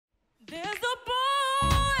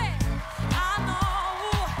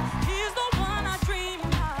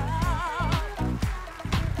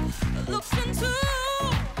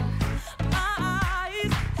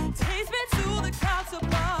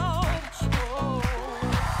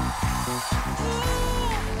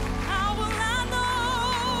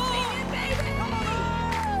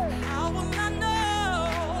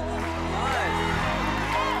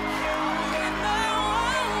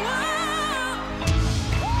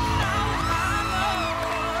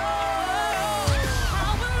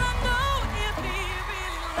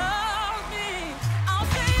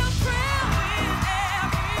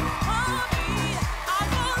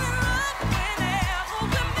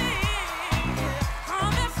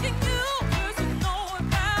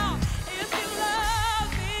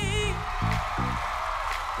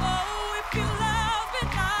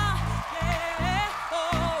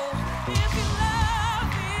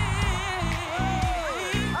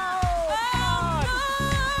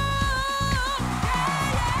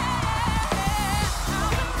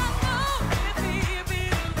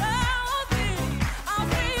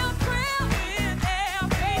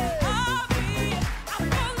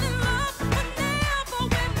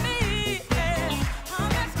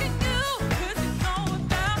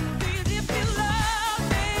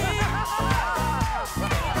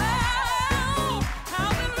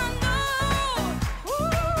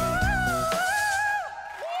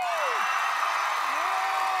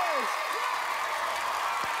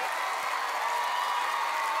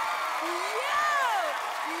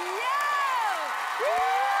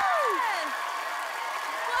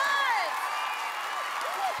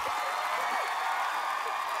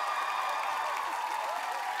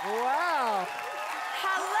Wow.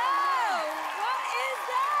 Hello. What is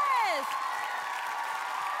this?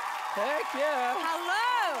 Heck yeah.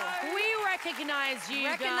 Hello. We recognize you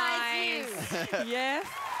Recognize guys. you. Yes.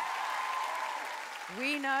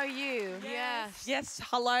 We know you. Yes. Yes,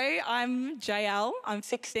 hello, I'm Jael. I'm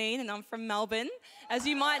 16 and I'm from Melbourne, as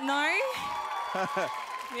you might know.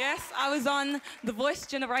 Yes, I was on The Voice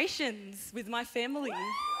Generations with my family.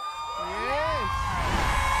 Yes.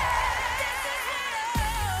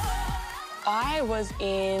 I was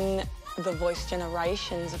in The Voice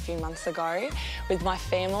Generations a few months ago with my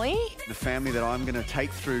family. The family that I'm going to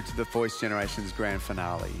take through to the Voice Generations grand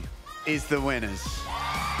finale is the winners.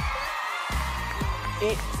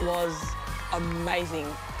 It was amazing.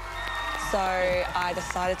 So I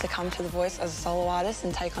decided to come to The Voice as a solo artist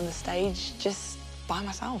and take on the stage just by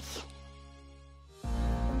myself.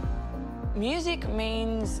 Music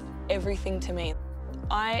means everything to me.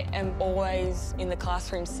 I am always in the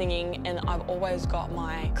classroom singing, and I've always got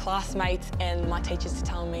my classmates and my teachers to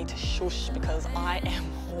tell me to shush because I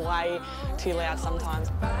am way too loud sometimes.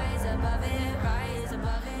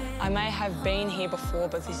 I may have been here before,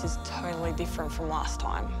 but this is totally different from last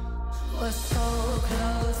time. We're so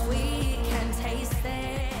close, we can taste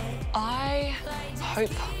it. I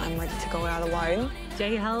hope I'm ready to go out alone.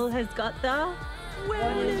 Jael has got the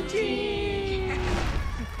winners team.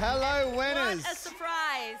 Hello, winners. What a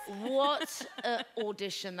surprise. What an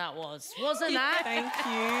audition that was. Wasn't that? Thank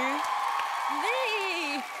you.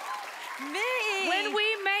 Me. When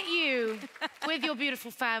we met you with your beautiful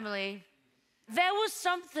family, there was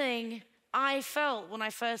something I felt when I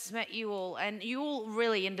first met you all, and you all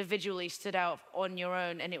really individually stood out on your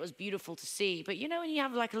own, and it was beautiful to see. But you know when you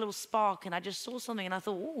have like a little spark, and I just saw something, and I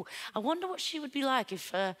thought, oh, I wonder what she would be like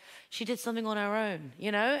if she did something on her own, you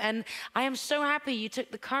know? And I am so happy you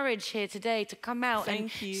took the courage here today to come out and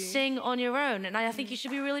sing on your own, and I think you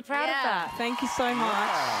should be really proud of that. Thank you so much.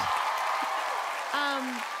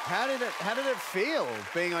 How did it feel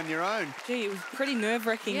being on your own? Gee, it was pretty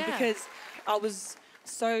nerve-wracking because I was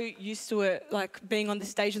so used to it, like being on the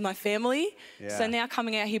stage with my family. Yeah. So now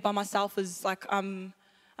coming out here by myself is like, I'm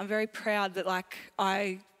very proud that like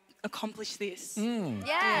I accomplished this.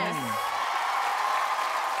 Yes.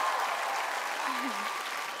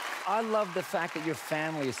 I love the fact that your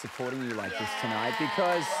family is supporting you like this tonight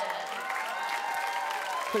because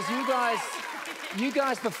you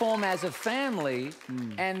guys perform as a family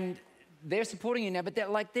and they're supporting you now, but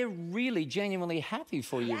they're really genuinely happy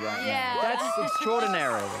for you right now. That's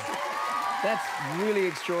extraordinary. That's really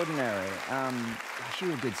extraordinary.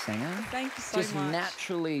 You're a good singer. Thank you so just much.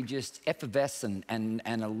 Naturally just effervescent and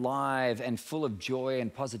alive and full of joy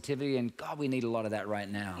and positivity, and God, we need a lot of that right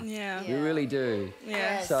now. Yeah. We really do.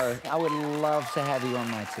 Yeah. So I would love to have you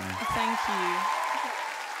on my team. Thank you.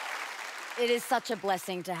 It is such a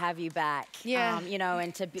blessing to have you back. Yeah. You know,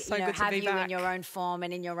 and to be, So you know, good to have be you in back. your own form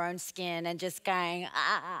and in your own skin and just going,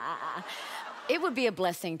 It would be a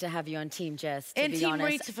blessing to have you on Team Jess, to And be Team honest.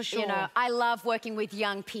 Rita, for sure. You know, I love working with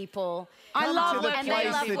young people. I love to the working and they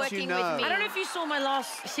place love that working you with know. me. I don't know if you saw my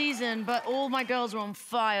last season, but all my girls were on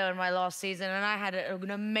fire in my last season, and I had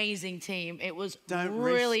an amazing team. It was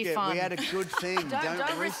really risk it. fun. We had a good thing.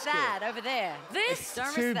 Don't risk that over there. This,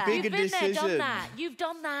 Don't too risk that. big you've a been there, done decision. that. You've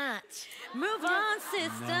done that. Move on,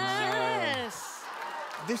 sister. Yes.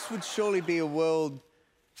 This would surely be a world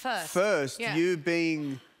first, Yeah. you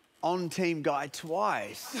being on Team Guy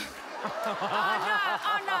twice.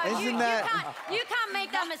 Oh no, Isn't that- you can't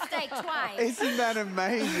make that mistake twice. Isn't that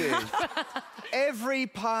amazing? Every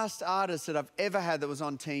past artist that I've ever had that was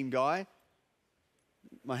on Team Guy,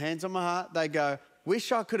 my hands on my heart, they go,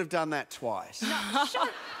 wish I could have done that twice.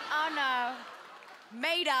 Oh no.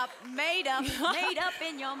 Made up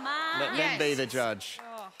in your mind. Let them be the judge.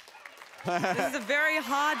 This is a very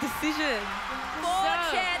hard decision. Four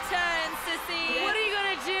chair turns, sissy. What are you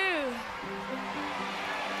gonna do?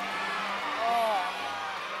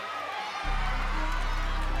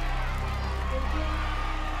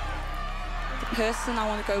 The person I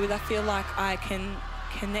want to go with, I feel like I can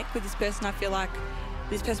connect with this person. I feel like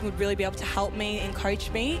this person would really be able to help me and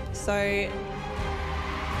coach me. So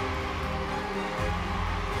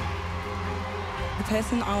the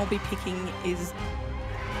person I will be picking is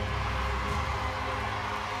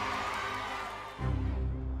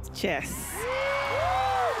Jess.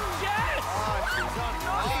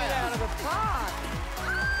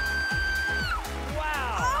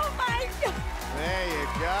 There you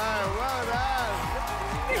go. Well done.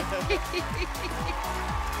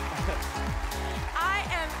 I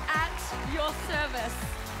am at your service.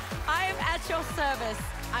 I am at your service.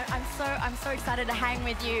 I'm so excited to hang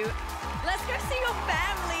with you. Let's go see your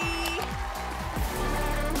family.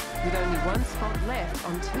 one spot left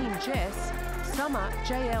on Team Jess, Summer,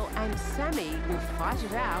 Jael and Sammy will fight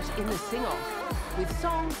it out in the sing-off with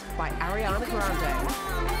songs by Ariana Grande.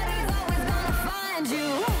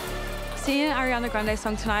 Singing Ariana Grande's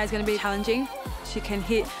song tonight is going to be challenging. She can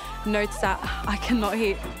hit notes that I cannot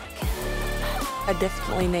hit. I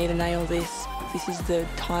definitely need to nail this. This is the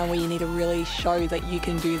time where you need to really show that you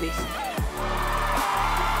can do this.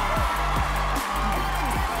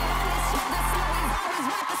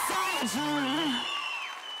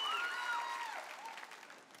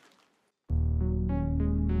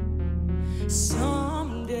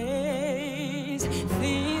 Some days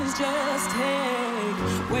things just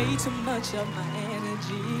take way too much of my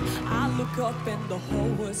energy. I look up and the whole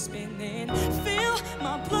world's spinning. Feel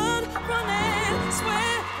my blood running.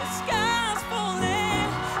 Swear the sky's falling.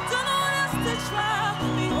 Don't know what else to try.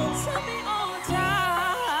 People tell me all the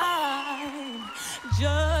time.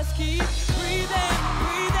 Just keep breathing,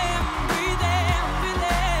 breathing, breathing,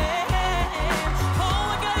 breathing. Oh,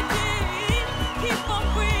 I gotta keep on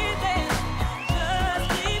breathing. Just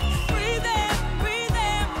keep breathing,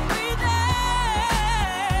 breathing, breathing.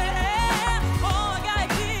 Oh, I gotta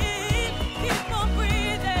keep on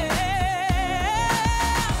breathing.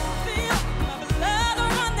 Feel my blood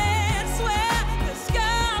running. Swear the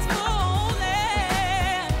sky's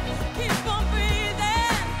falling. Keep on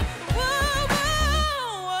breathing. Whoa, whoa,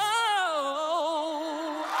 whoa.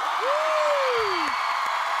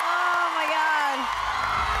 Oh my God.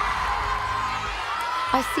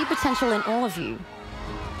 I see potential in all of you.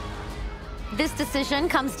 This decision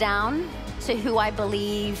comes down to who I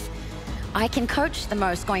believe I can coach the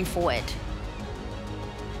most going forward.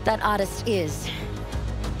 That artist is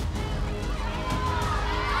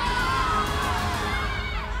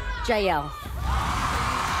Jael.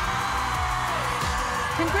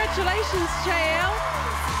 Congratulations, Jael.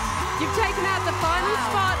 You've taken out the final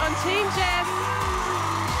spot on Team Jess.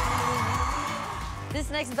 This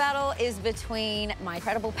next battle is between my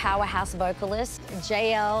incredible powerhouse vocalist,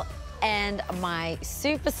 Jael, and my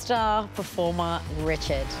superstar performer,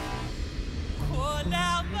 Richard.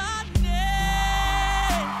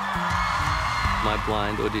 My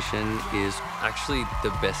blind audition is actually the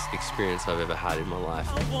best experience I've ever had in my life.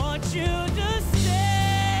 I want you to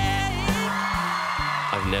stay.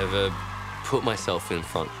 I've never put myself in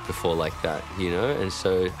front before like that, you know? And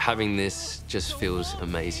so having this just feels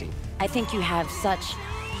amazing. I think you have such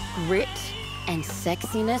grit and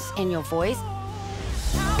sexiness in your voice.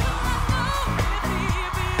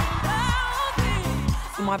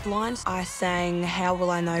 For my blinds, I sang How Will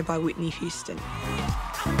I Know by Whitney Houston.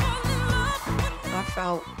 I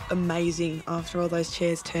felt amazing after all those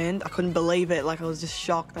chairs turned. I couldn't believe it. Like, I was just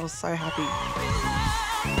shocked. I was so happy.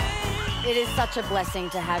 It is such a blessing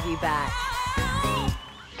to have you back.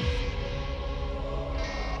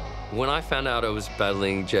 When I found out I was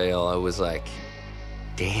battling Jael, I was like,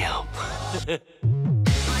 damn.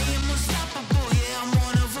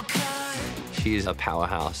 She is a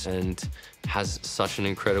powerhouse and has such an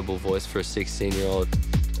incredible voice for a 16-year-old.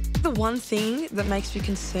 The one thing that makes me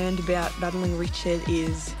concerned about battling Richard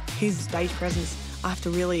is his stage presence. I have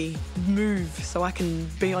to really move so I can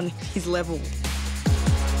be on his level.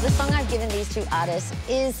 The song I've given these two artists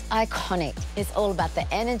is iconic. It's all about the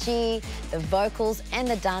energy, the vocals, and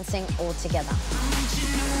the dancing all together.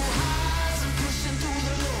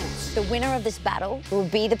 The winner of this battle will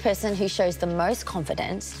be the person who shows the most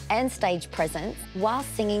confidence and stage presence while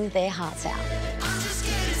singing their hearts out.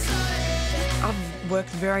 I've worked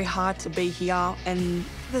very hard to be here, and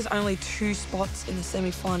there's only 2 spots in the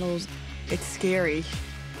semi-finals. It's scary.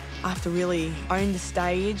 I have to really own the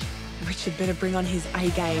stage. Richard better bring on his A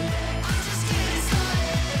game.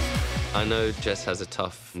 I know Jess has a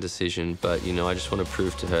tough decision, but, you know, I just want to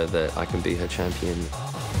prove to her that I can be her champion.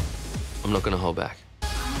 I'm not going to hold back.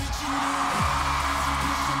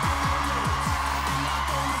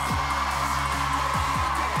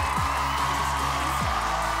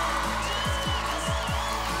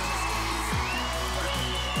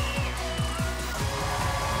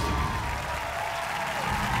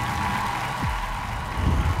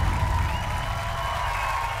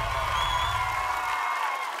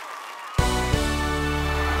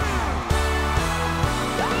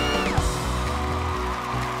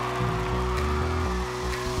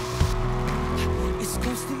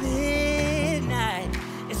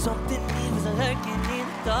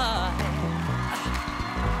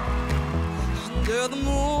 Under the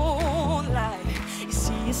moonlight, you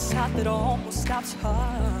see a sight that almost stops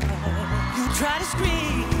heart. You try to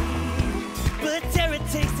scream, but terror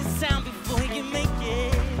takes the sound before you make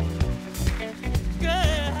it.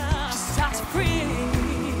 Girl, just start to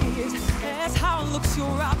freeze. That's how it looks.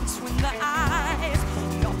 You're out between the eyes.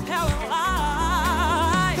 You're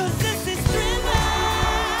paralyzed. 'Cause this is Thriller,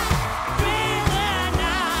 Thriller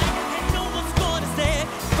night. And no one's gonna say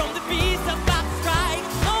from the beast about to strike.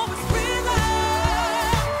 No, it's Thriller,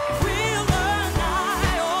 Thriller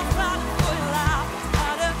night. Oh, fight for your life.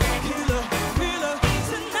 Fight a killer, thriller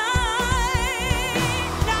tonight.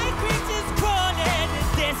 Night creatures crawling and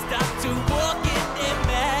they stop to walk in their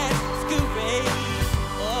masquerade.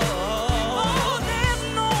 Oh, there's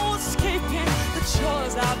no escaping the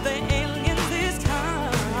chores of the aliens this time.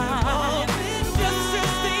 This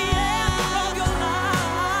is the end of your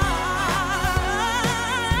life.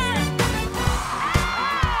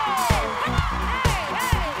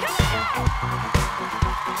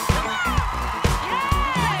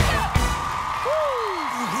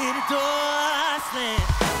 You hear the door slam.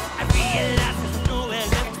 I realize there's nowhere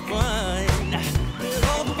left to run.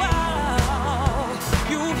 All the while,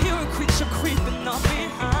 you hear a creature creeping up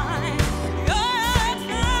behind.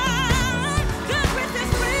 Cause with this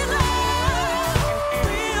thriller,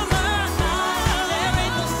 thriller night, there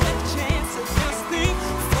ain't no second chance of this thing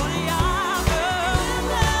for the other.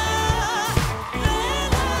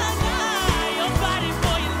 Thriller night, you're fighting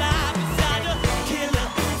for your life inside a killer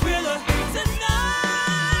thriller tonight.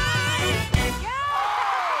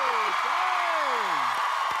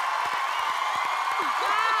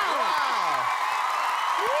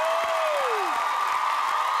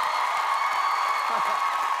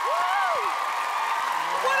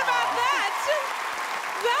 What about that?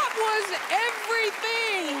 That was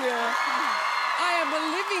everything. I am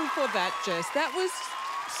living for that, Jess. That was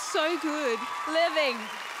so good. Living.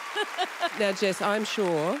 Now, Jess, I'm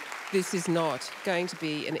sure this is not going to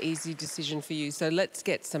be an easy decision for you, so let's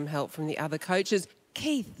get some help from the other coaches.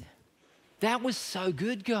 Keith. That was so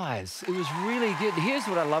good, guys. It was really good. Here's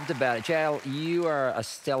what I loved about it. Jael, you are a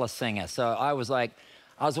stellar singer. So I was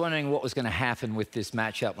wondering what was going to happen with this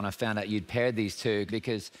matchup when I found out you'd paired these two,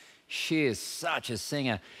 because she is such a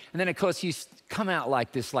singer. And then, of course, you come out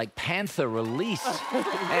like this, like panther released,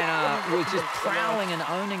 and was just prowling and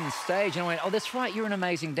owning the stage. And I went, oh, that's right, you're an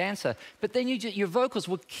amazing dancer. But then your vocals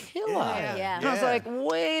were killer. Yeah. And I was like,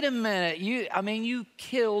 wait a minute. You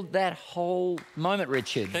killed that whole moment,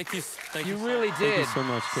 Richard. Thank you. You really did. Thank you so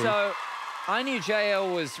much, Keith. So I knew Jael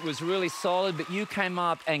was really solid, but you came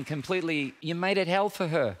up and completely, you made it hell for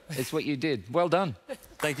her. It's what you did. Well done.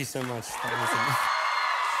 Thank you so much.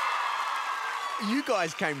 You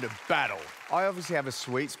guys came to battle. I obviously have a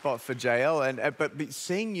sweet spot for Jael, but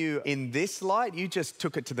seeing you in this light, you just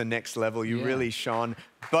took it to the next level. You really shone.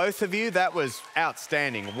 Both of you, that was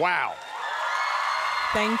outstanding. Wow.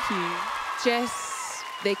 Thank you. Jess,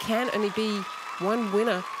 there can only be one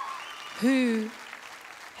winner. Who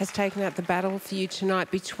has taken out the battle for you tonight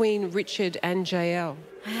between Richard and Jael?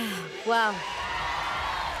 Well,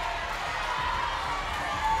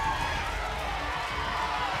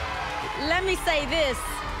 let me say this.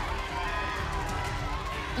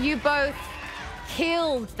 You both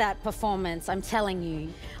killed that performance, I'm telling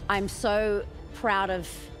you. I'm so proud of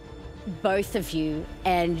both of you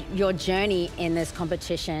and your journey in this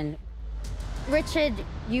competition. Richard,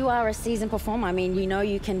 you are a seasoned performer. I mean, you know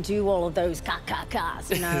you can do all of those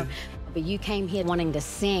ka-ka-kas, you know, but you came here wanting to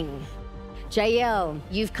sing. Jael,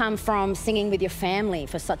 you've come from singing with your family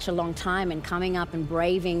for such a long time and coming up and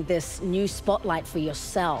braving this new spotlight for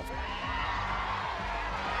yourself.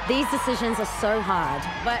 These decisions are so hard,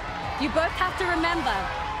 but you both have to remember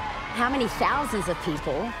how many thousands of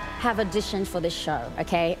people have auditioned for this show,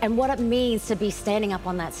 okay? And what it means to be standing up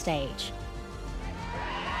on that stage.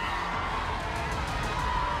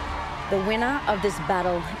 The winner of this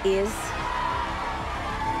battle is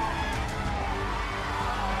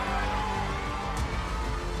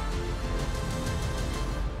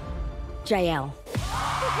Jael.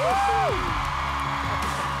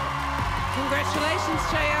 Congratulations,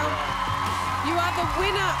 Jael. You are the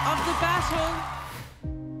winner of the battle.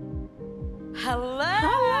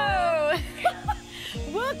 Hello.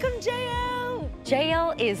 Welcome, Jael.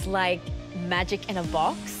 Jael is like magic in a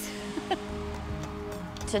box.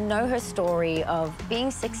 To know her story of being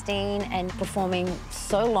 16 and performing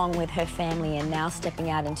so long with her family and now stepping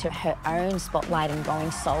out into her own spotlight and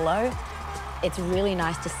going solo, it's really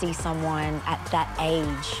nice to see someone at that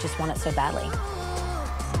age just want it so badly.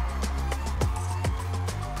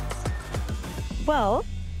 Well,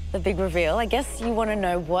 the big reveal, I guess you want to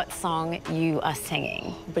know what song you are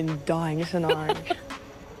singing. I've been dying to know.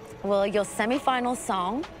 Well, your semi-final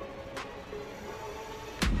song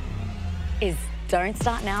is Don't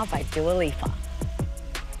Start Now by Lipa.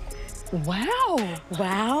 Wow.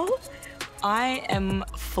 Wow. I am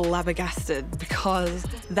flabbergasted because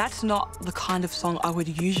that's not the kind of song I would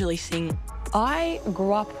usually sing. I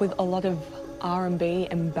grew up with a lot of R&B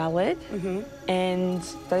and ballad, and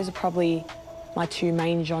those are probably my two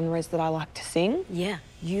main genres that I like to sing. Yeah,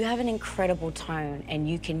 you have an incredible tone and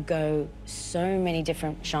you can go so many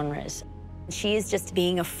different genres. She is just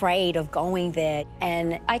being afraid of going there,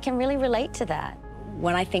 and I can really relate to that.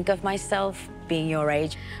 When I think of myself being your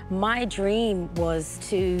age, my dream was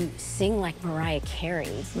to sing like Mariah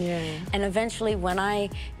Carey. Yeah. And eventually when I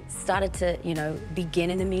started to, you know, begin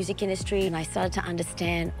in the music industry and I started to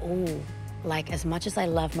understand, oh, like as much as I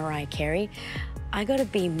love Mariah Carey, I gotta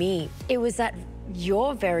be me. It was at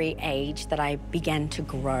your very age that I began to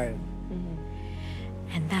grow.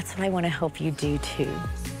 And that's what I wanna help you do too.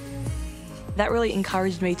 That really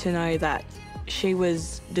encouraged me to know that she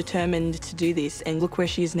was determined to do this, and look where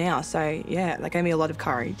she is now. So yeah, that gave me a lot of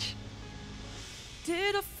courage.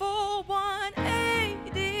 Did a full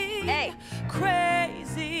 180. Hey.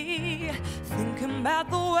 Crazy. Thinking about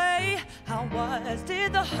the way I was.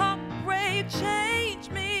 Did the heartbreak change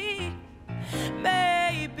me?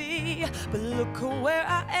 Maybe. But look at where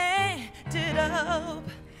I ended up.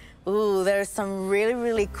 Ooh, there are some really,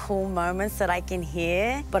 really cool moments that I can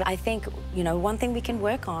hear. But I think, you know, one thing we can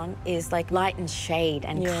work on is like light and shade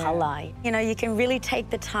and color. You know, you can really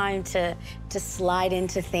take the time to slide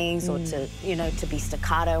into things or to, you know, to be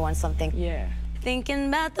staccato on something. Yeah. Thinking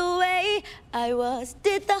about the way I was,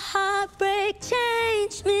 did the heartbreak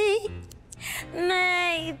change me?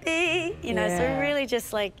 Maybe. You know, so really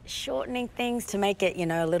just like shortening things to make it, you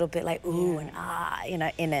know, a little bit like ooh and ah, you know,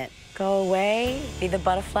 in it. Go away, be the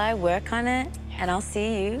butterfly, work on it, and I'll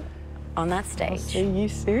see you on that stage. I'll see you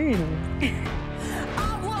soon.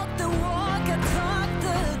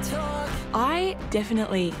 I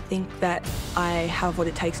definitely think that I have what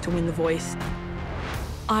it takes to win The Voice.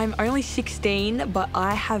 I'm only 16, but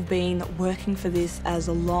I have been working for this as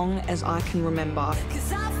long as I can remember.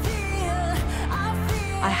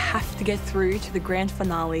 I have to get through to the grand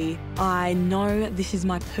finale. I know this is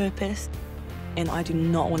my purpose, and I do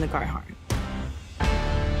not want to go home.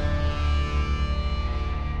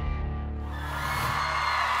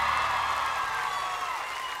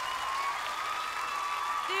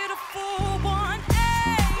 Did a full 180.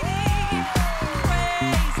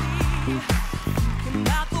 Crazy. Thinking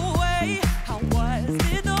about the way I was.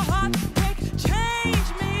 Did the heartbreak change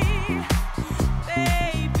me?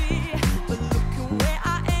 Baby, but look at where I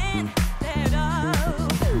ended up.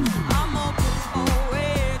 I'm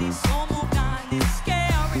already so moved on. It's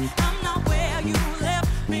scary. I'm not where you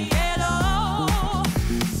left me at all.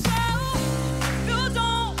 So if you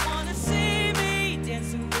don't wanna see me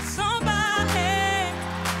dancing with somebody,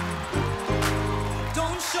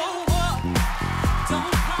 don't show up,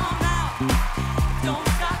 don't come out, don't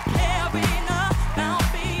stop caring about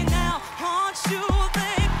me now. Aren't you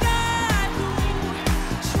the guy who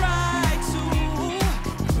tried to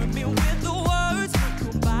hurt me with the words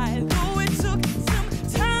goodbye? Though it took some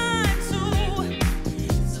time to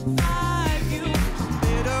survive you, I'm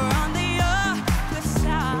better on the other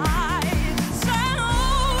side. So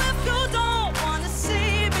if you don't wanna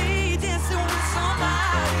see me dancing with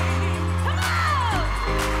somebody, come on!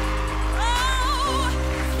 Oh,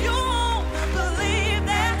 you won't believe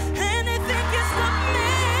that anything can stop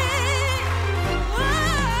me. Whoa,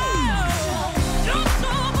 don't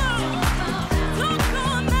show up, don't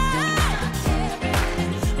come out.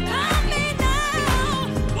 Love me now,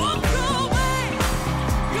 walk away.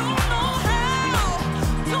 You know how.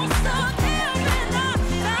 Don't stop caring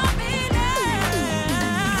about me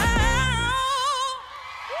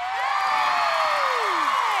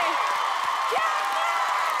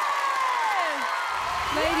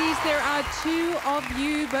Ladies, there are two of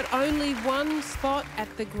you, but only one spot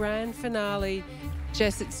at the grand finale.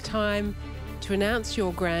 Jess, it's time to announce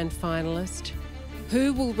your grand finalist.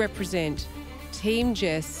 Who will represent Team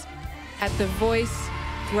Jess at the Voice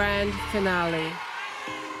grand finale?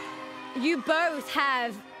 You both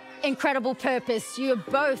have incredible purpose. You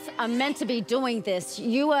both are meant to be doing this.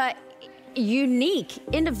 You are unique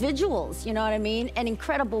individuals, you know what I mean? And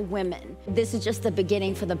incredible women. This is just the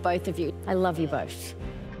beginning for the both of you. I love you both.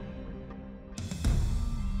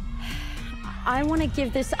 I want to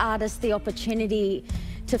give this artist the opportunity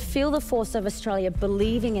to feel the force of Australia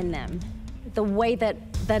believing in them the way that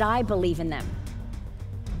I believe in them.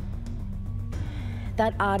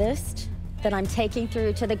 That artist that I'm taking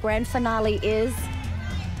through to the grand finale is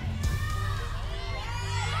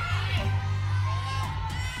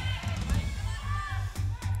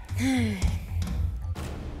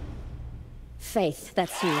Faith,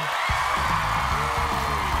 that's you.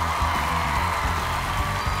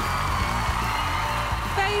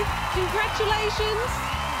 say congratulations.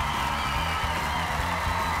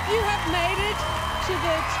 You have made it to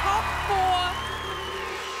the top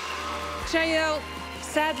 4. Jael,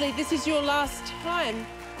 sadly, this is your last time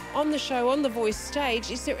on the show, on the Voice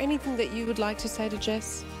stage. Is there anything that you would like to say to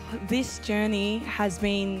Jess? This journey has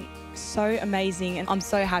been so amazing, and I'm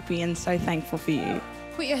so happy and so thankful for you.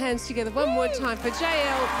 Put your hands together one more time for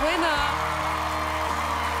Jael Wena.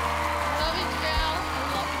 Love you, Jael.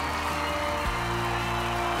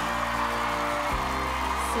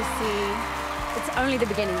 Sissy, it's only the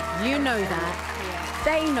beginning. You know that. Yeah.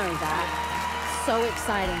 They know that. So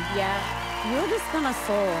exciting. Yeah. You're just gonna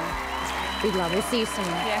soar. We love you. See you soon.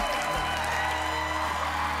 Yeah.